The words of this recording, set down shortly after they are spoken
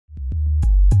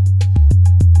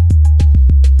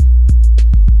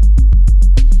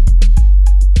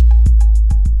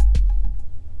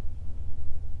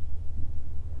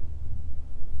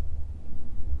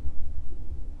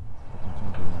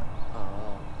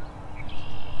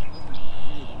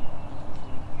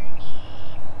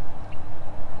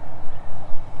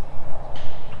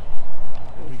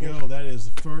is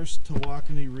the first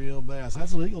Tawakoni real bass.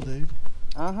 That's legal, dude.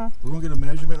 Uh-huh. We're gonna get a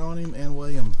measurement on him and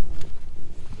weigh him.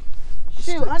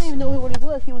 Shoot, I didn't even know what he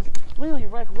was. He was literally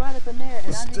right up in there,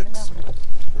 and I didn't even know.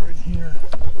 Right here.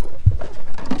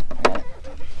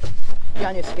 You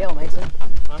on your scale, Mason?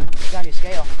 Huh? You on your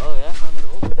scale? Oh yeah,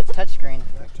 I'm It's touchscreen.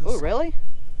 Oh, really?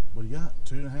 What do you got?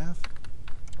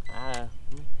 2.5?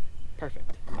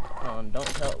 Perfect.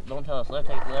 Don't tell us. Let's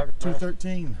take the other.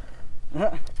 213.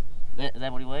 Is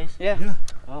that what he weighs? Yeah. Yeah.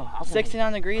 Oh, I'll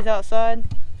 69 degrees outside.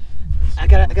 I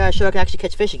gotta show I can actually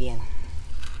catch fish again.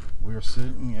 We're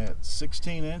sitting at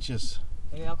 16 inches.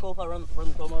 Hey, how cool if I run the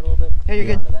tow motor a little bit? Yeah, you're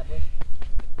good.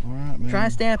 All right, man. Try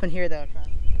and stand up in here though.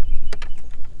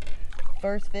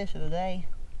 First fish of the day.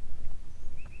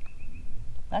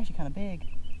 Actually kind of big.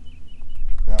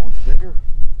 That one's bigger.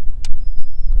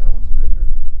 That one's bigger.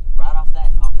 Right off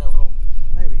that little.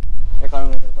 Maybe. Here,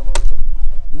 Connor, the tow motor real quick.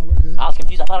 No, we're good. I was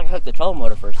confused. I thought I hooked the trolling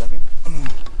motor for a second. All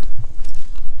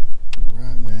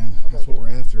right, man. That's what we're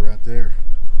after right there.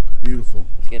 Beautiful.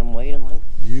 Let's get him weighed and length.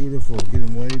 Beautiful. Get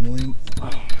him weighed and length.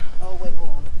 Oh wait, hold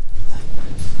on.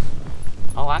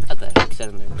 Oh, I got that hook set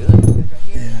in there good.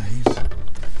 Yeah, he's. I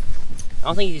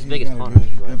don't think he's as big as Connor.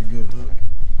 He's got a good hook.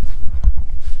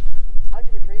 How'd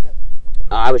you retrieve it?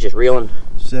 I was just reeling.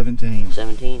 17.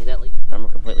 17. Is that leak? Remember,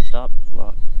 completely stopped.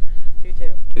 Lock.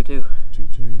 2-2. 2-2.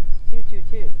 2-2.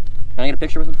 2-2-2. Can I get a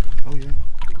picture with him? Oh yeah.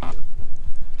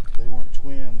 They weren't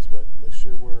twins, but they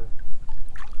sure were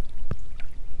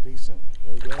decent.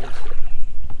 There he goes.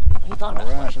 He thought All about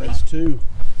right, flashing me. that's 2.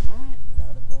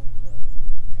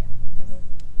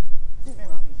 This may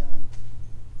not be done.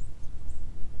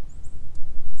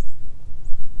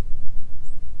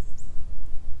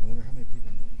 I wonder how many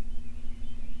people know.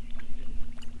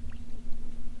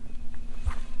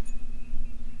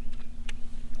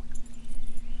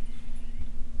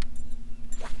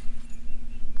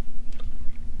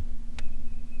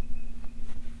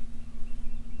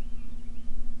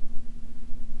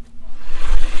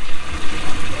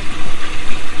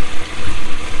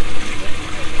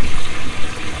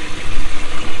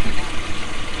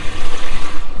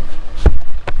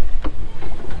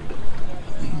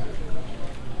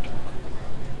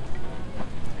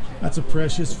 That's a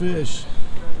precious fish.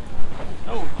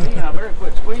 Oh, damn, I better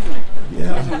quit squeezing it.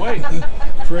 Yeah. Wait.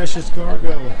 Precious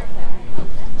cargo.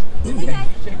 You guys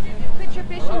put your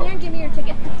fish in there and give me your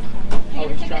ticket. Oh,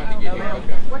 he's trying to get here.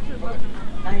 Okay. What's your boat?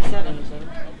 97.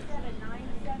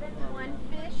 997, one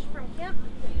fish from Kemp.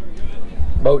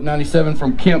 Boat 97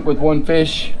 from Kemp with one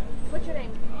fish. What's your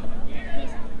name?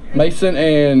 Mason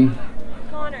and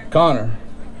Connor.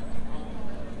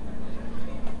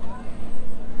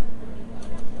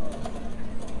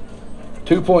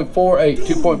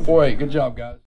 2.48. Good job, guys.